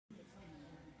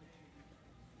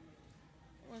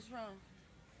What's wrong?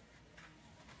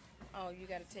 Oh, you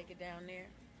got to take it down there?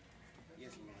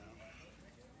 Yes, ma'am.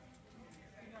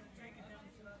 You gotta take it down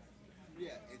to us.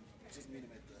 Yeah, it just meet him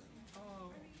at the.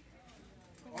 Oh.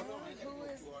 Oh no, I ain't gotta Who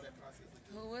go is through all that process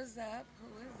again. who is up?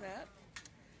 Who is up?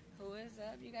 Who is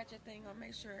up? You got your thing on.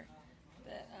 Make sure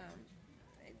that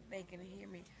they can hear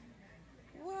me.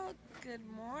 Well, good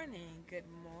morning. Good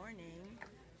morning.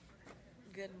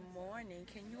 Good morning.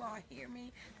 Can you all hear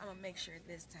me? I'm gonna make sure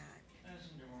this time.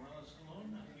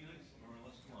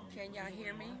 Can y'all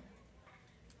hear me?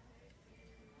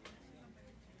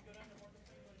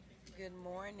 Good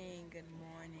morning. Good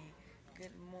morning.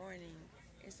 Good morning.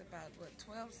 It's about what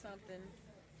 12 something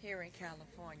here in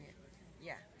California.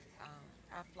 Yeah.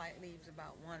 Our flight leaves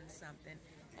about 1 something,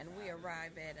 and we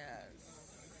arrive at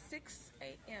 6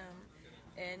 a.m.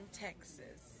 in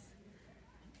Texas.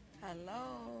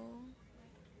 Hello.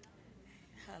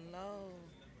 Hello.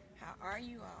 How are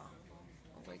you all?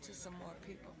 I'll wait till some more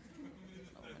people.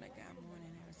 Oh my God, morning.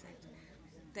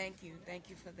 Thank you. Thank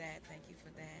you for that. Thank you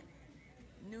for that.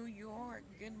 New York.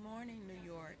 Good morning, New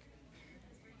York.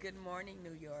 Good morning,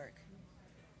 New York.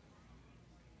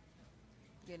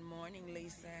 Good morning,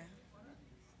 Lisa.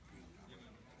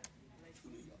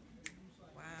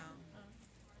 Wow.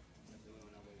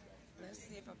 Let's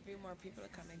see if a few more people are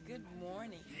coming. Good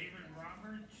morning. David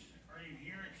Roberts, are you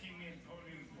here? See me at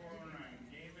podium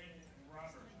 409. David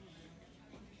Roberts.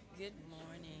 Good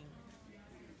morning.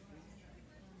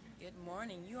 Good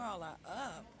morning. You all are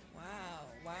up. Wow.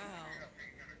 Wow.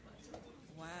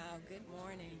 Wow. Good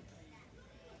morning.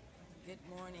 Good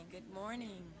morning. Good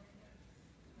morning.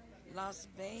 Las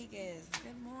Vegas.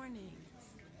 Good morning.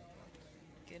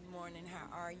 Good morning. How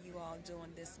are you all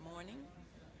doing this morning?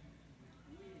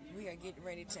 We are getting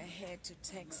ready to head to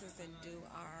Texas and do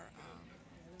our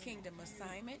kingdom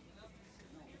assignment.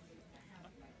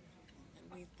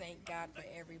 And we thank God for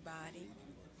everybody.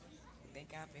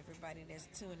 Thank God for everybody that's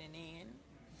tuning in.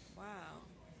 Wow.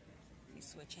 Let me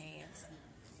switch hands.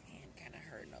 Hand kind of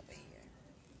hurting over here.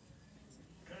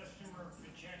 Customer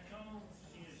Pacheco,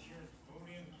 see us here at the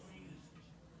podium, please.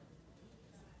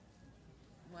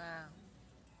 Wow.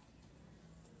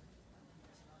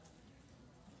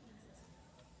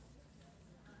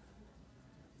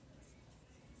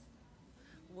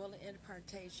 Well, the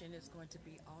impartation is going to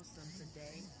be awesome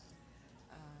today.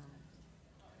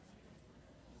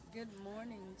 Good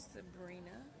morning,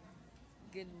 Sabrina.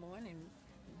 Good morning.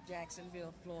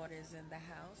 Jacksonville, Florida is in the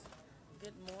house.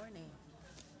 Good morning.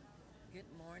 Good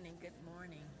morning. Good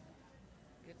morning.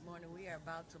 Good morning. We are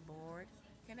about to board.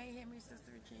 Can they hear me,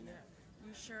 Sister Regina?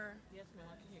 You sure? Yes, ma'am,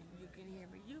 I can hear you. You can hear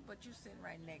me. You, but you sitting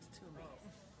right next to me.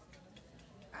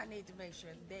 I need to make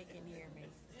sure they can hear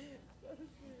me.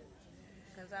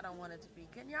 Because I don't want it to be.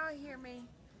 Can y'all hear me?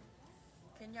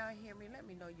 Can y'all hear me? Let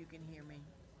me know you can hear me.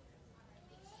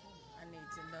 I need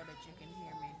to know that you can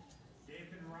hear me.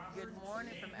 David Roberts. Good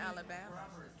morning from Alabama.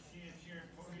 Roberts, see us here at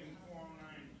podium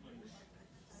 409, please.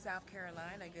 South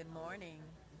Carolina, good morning.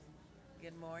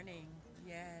 Good morning.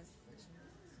 Yes.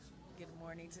 Good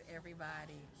morning to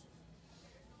everybody.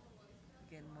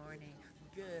 Good morning.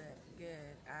 Good,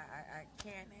 good. I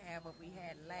can't have what we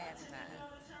had last time.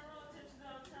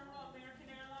 American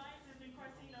Airlines is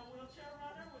requesting a wheelchair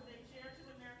runner with a chair to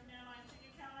the American Airlines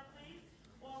ticket counter, please.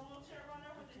 Or a wheelchair runner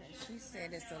with a chair to the She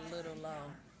said it's a American little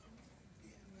Airlines low.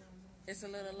 ticket It's a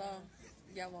little low.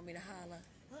 Y'all want me to holler?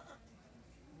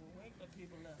 Wake the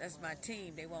people up. That's my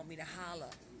team. They want me to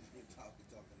holler. We talking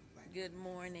like. Good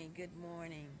morning. Good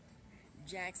morning.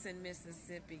 Jackson,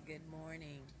 Mississippi. Good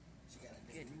morning.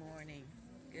 Good morning.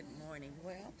 Good morning.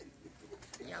 Well,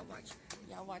 y'all watch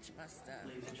my stuff.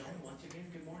 Ladies and gentlemen, once again,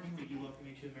 good morning. We do welcome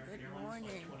you to American Good Airlines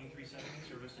morning. Flight 2370,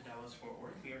 service to Dallas Fort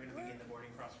Worth. We are going to begin the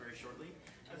boarding process very shortly.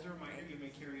 As a reminder, you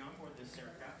may carry on board this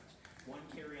aircraft one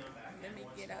carry-on bag Let and me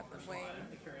one get small out the personal way item.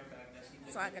 The carry-on bag nesting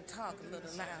so I can talk a within little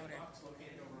the sizing louder. box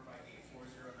located over by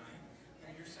 8409.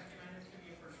 And your second item can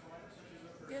be a personal item such as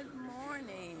a purse. Good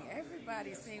morning.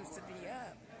 Everybody seems to be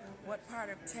up. What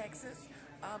part of Texas?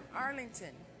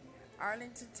 Arlington.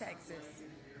 Arlington, Texas.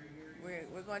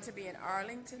 We're going to be in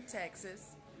Arlington,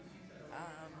 Texas.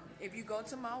 If you go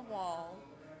to my wall,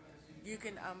 you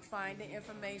can find the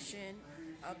information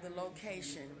of the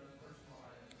location.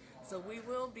 So we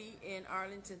will be in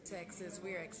Arlington, Texas.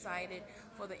 We are excited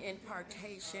for the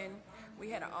impartation.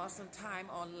 We had an awesome time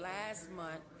on last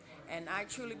month, and I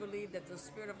truly believe that the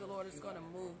Spirit of the Lord is going to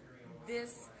move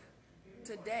this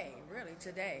today, really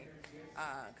today,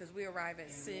 because we arrive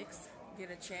at 6, get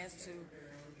a chance to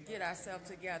get ourselves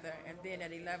together, and then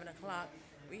at 11 o'clock,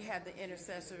 we have the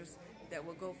intercessors that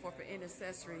will go forth for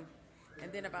intercessory,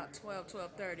 and then about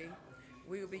 12:30,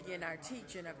 we will begin our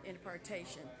teaching of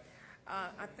impartation.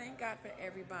 I thank God for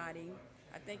everybody.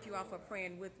 I thank you all for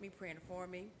praying with me, praying for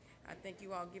me. I thank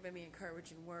you all giving me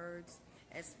encouraging words,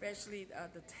 especially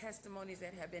the testimonies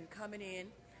that have been coming in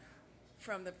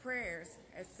from the prayers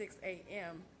at 6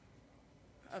 a.m.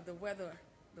 of the weather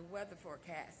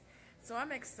forecast. So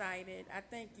I'm excited. I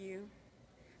thank you.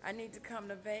 I need to come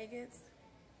to Vegas,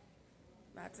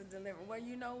 not to deliver. Well,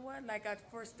 you know what? Like I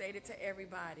first stated to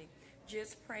everybody,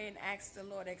 just pray and ask the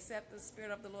Lord, except the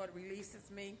Spirit of the Lord releases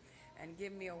me and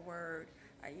give me a word.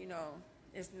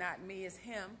 It's not me, it's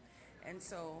Him. And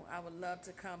so I would love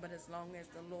to come, but as long as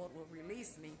the Lord will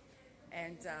release me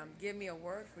and give me a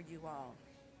word for you all.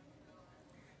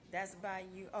 That's by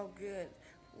you. Oh, good.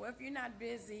 Well, if you're not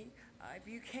busy, if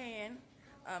you can,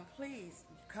 please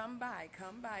come by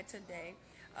today,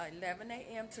 11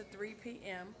 a.m. to 3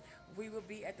 p.m. We will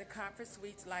be at the conference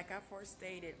suites like I first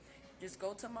stated. Just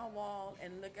go to my wall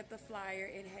and look at the flyer.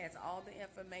 It has all the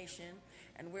information,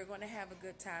 and we're going to have a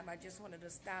good time. I just wanted to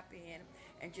stop in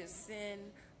and just send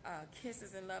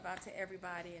kisses and love out to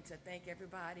everybody and to thank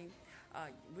everybody.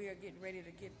 We are getting ready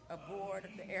to get aboard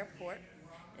at the airport.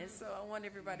 And so I want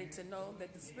everybody to know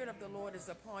that the Spirit of the Lord is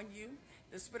upon you.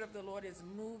 The Spirit of the Lord is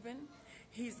moving.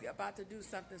 He's about to do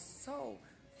something so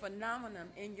phenomenal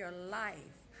in your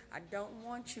life. I don't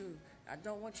want you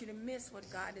to miss what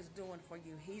God is doing for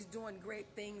you. He's doing great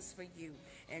things for you.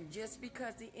 And just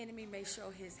because the enemy may show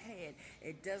his head,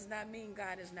 it does not mean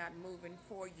God is not moving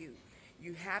for you.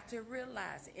 You have to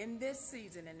realize in this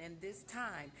season and in this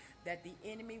time that the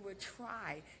enemy will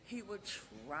try. He will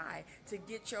try to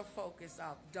get your focus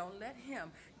off. Don't let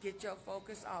him get your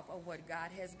focus off of what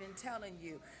God has been telling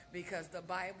you, because the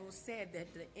Bible said that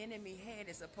the enemy head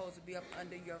is supposed to be up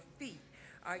under your feet.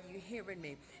 Are you hearing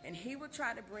me? And he will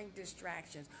try to bring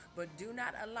distractions, but do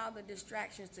not allow the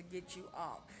distractions to get you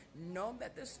off. Know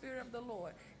that the Spirit of the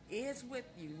Lord is with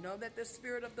you. Know that the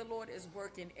Spirit of the Lord is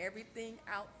working everything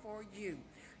out for you.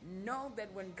 Know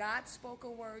that when God spoke a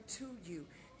word to you,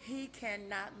 He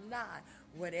cannot lie.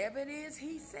 Whatever it is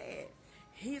He said,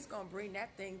 He's going to bring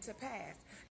that thing to pass.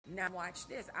 Now watch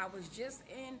this. I was just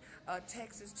in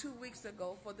Texas 2 weeks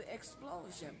ago for the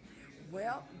explosion.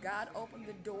 Well, God opened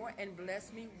the door and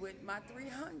blessed me with my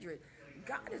 300.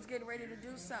 God is getting ready to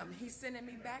do something. He's sending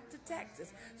me back to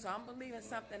Texas. So I'm believing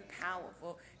something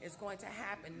powerful is going to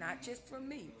happen, not just for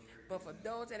me, but for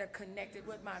those that are connected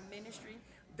with my ministry,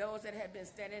 those that have been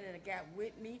standing in the gap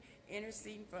with me,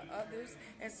 interceding for others.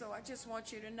 And so I just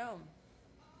want you to know,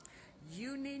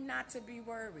 you need not to be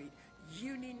worried.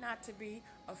 You need not to be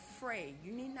afraid.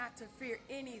 You need not to fear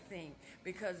anything,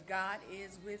 because God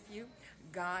is with you.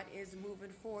 God is moving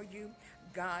for you.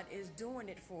 God is doing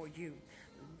it for you.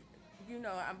 You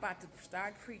know, I'm about to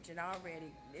start preaching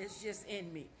already. It's just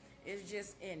in me. It's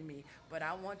just in me. But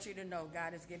I want you to know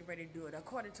God is getting ready to do it.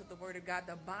 According to the Word of God,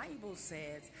 the Bible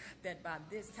says that by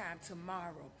this time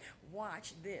tomorrow,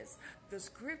 watch this. The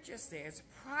scripture says,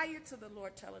 prior to the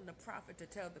Lord telling the prophet to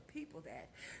tell the people that,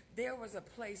 there was a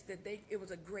place that it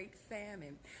was a great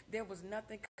famine. There was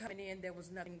nothing coming in. There was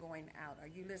nothing going out. Are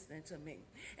you listening to me?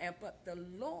 But the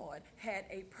Lord had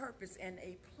a purpose and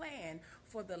a plan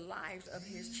for the lives of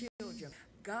His children.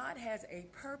 God has a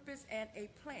purpose and a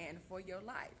plan for your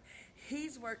life.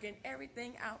 He's working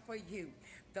everything out for you.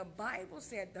 The Bible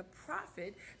said, the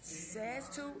prophet says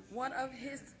to one of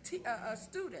his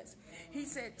students, he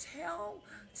said, tell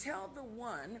the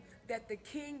one that the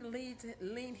king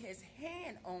lean his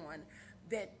hand on,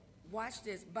 that, watch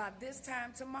this, by this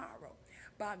time tomorrow,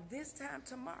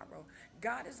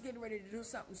 God is getting ready to do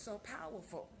something so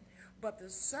powerful. But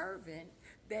the servant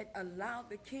that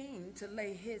allowed the king to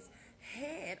lay his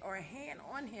hand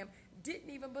on him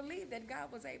didn't even believe that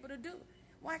God was able to do it.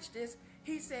 Watch this.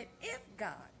 He said, if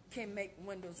God can make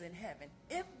windows in heaven,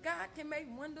 if God can make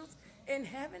windows in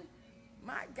heaven,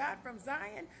 my God from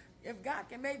Zion, if God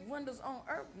can make windows on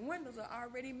earth, windows are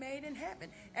already made in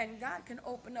heaven. And God can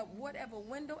open up whatever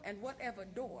window and whatever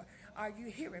door, are you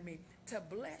hearing me, to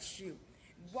bless you.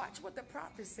 Watch what the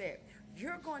prophet said.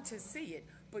 You're going to see it,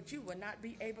 but you will not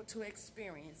be able to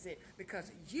experience it,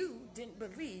 because you didn't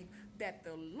believe that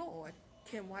the Lord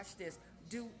can, watch this,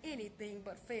 do anything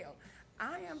but fail.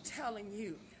 I am telling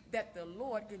you that the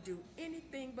Lord can do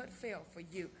anything but fail for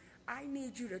you. I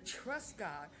need you to trust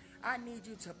God. I need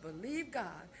you to believe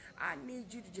God. I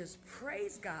need you to just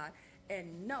praise God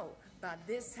and know by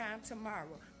this time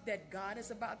tomorrow that God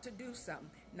is about to do something.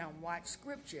 Now watch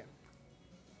scripture,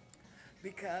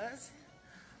 because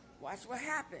watch what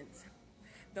happens.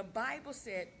 The Bible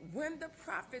said when the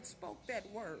prophet spoke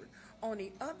that word, on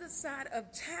the other side of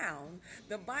town,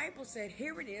 the Bible said,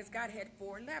 here it is, God had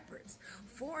 4 lepers.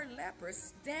 4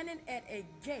 lepers standing at a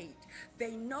gate.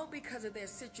 They know because of their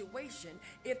situation,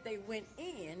 if they went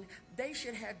in, they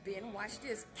should have been, watch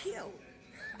this, killed.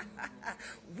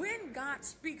 When God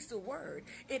speaks the word,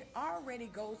 it already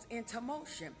goes into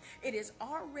motion. It is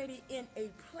already in a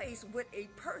place with a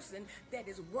person that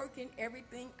is working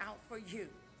everything out for you.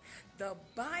 The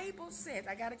Bible says,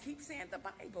 I got to keep saying the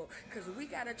Bible, because we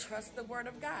got to trust the word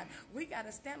of God. We got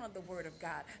to stand on the word of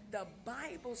God. The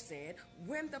Bible said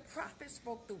when the prophet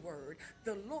spoke the word,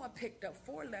 the Lord picked up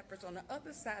 4 lepers on the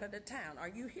other side of the town. Are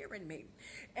you hearing me?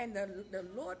 And the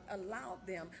Lord allowed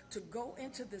them to go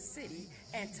into the city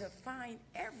and to find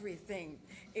everything.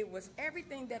 It was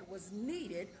everything that was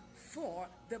needed for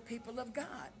the people of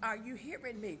God. Are you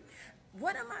hearing me?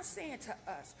 What am I saying to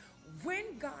us?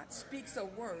 When God speaks a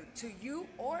word to you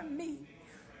or me,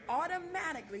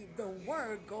 automatically the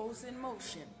word goes in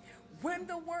motion. When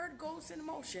the word goes in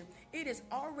motion, it is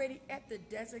already at the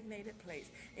designated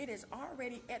place. It is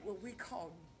already at what we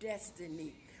call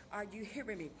destiny. Are you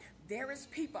hearing me? There is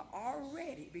people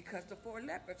already, because the 4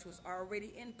 lepers was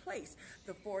already in place.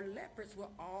 The 4 lepers were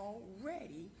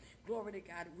already, glory to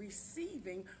God,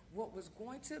 receiving what was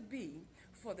going to be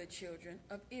for the children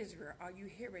of Israel. Are you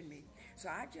hearing me? So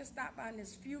I just stopped by in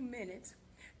this few minutes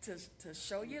to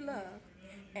show you love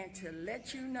and to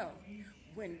let you know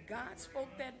when God spoke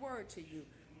that word to you,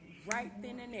 right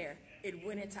then and there, it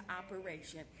went into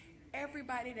operation.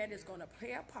 Everybody that is going to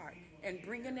play a part in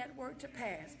bringing that word to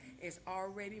pass is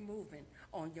already moving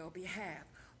on your behalf.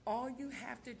 All you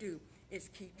have to do is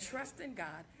keep trusting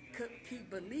God, keep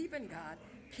believing God,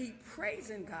 keep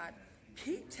praising God,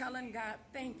 keep telling God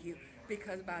thank you,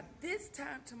 because by this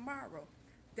time tomorrow,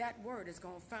 that word is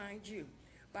going to find you.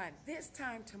 By this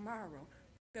time tomorrow,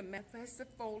 the manifested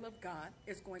fold of God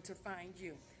is going to find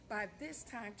you. By this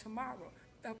time tomorrow,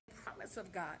 the promise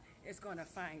of God is going to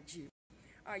find you.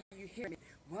 Are you hearing me?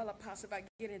 Well, Apostle, if I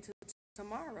get into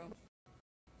tomorrow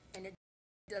and it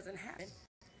doesn't happen,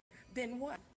 then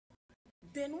what?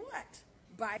 Then what?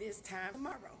 By this time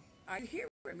tomorrow. Are you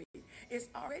hearing me? It's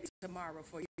already tomorrow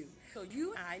for you. So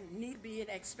you and I need to be in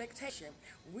expectation.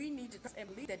 We need to trust and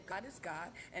believe that God is God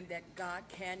and that God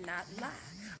cannot lie.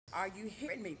 Are you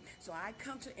hearing me? So I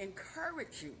come to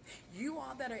encourage you. You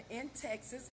all that are in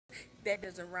Texas, that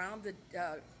is around the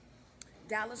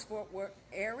Dallas-Fort Worth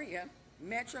area,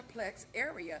 Metroplex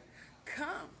area,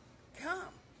 come.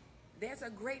 There's a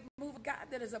great move of God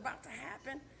that is about to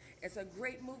happen. It's a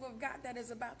great move of God that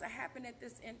is about to happen at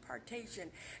this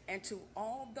impartation. And to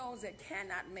all those that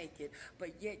cannot make it, but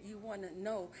yet you want to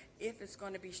know if it's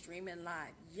going to be streaming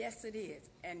live. Yes, it is.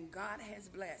 And God has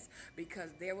blessed, because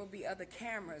there will be other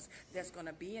cameras that's going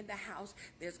to be in the house.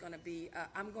 There's going to be,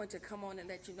 I'm going to come on and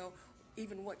let you know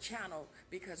even what channel,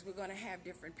 because we're going to have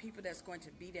different people that's going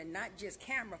to be there, not just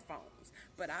camera phones,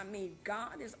 but I mean,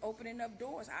 God is opening up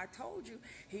doors. I told you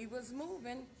he was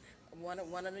moving. One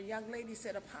of the young ladies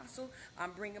said, Apostle,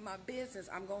 I'm bringing my business.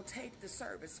 I'm going to take the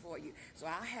service for you. So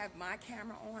I'll have my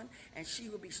camera on, and she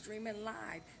will be streaming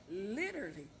live,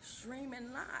 literally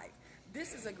streaming live.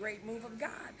 This is a great move of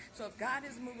God. So if God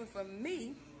is moving for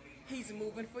me, he's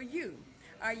moving for you.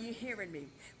 Are you hearing me?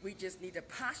 We just need to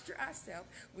posture ourselves.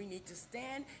 We need to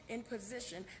stand in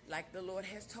position like the Lord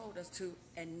has told us to,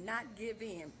 and not give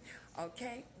in.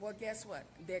 Okay? Well, guess what?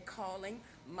 They're calling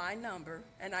my number,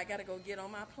 and I got to go get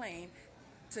on my plane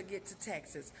to get to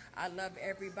Texas. I love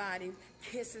everybody.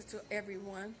 Kisses to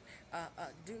everyone.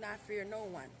 Do not fear no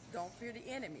one. Don't fear the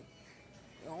enemy.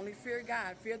 Only fear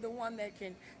God. Fear the one that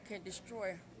can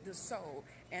destroy the soul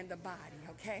and the body.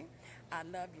 Okay? I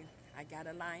love you. I got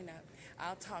to line up.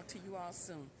 I'll talk to you all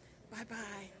soon.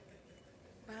 Bye-bye.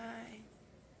 Bye.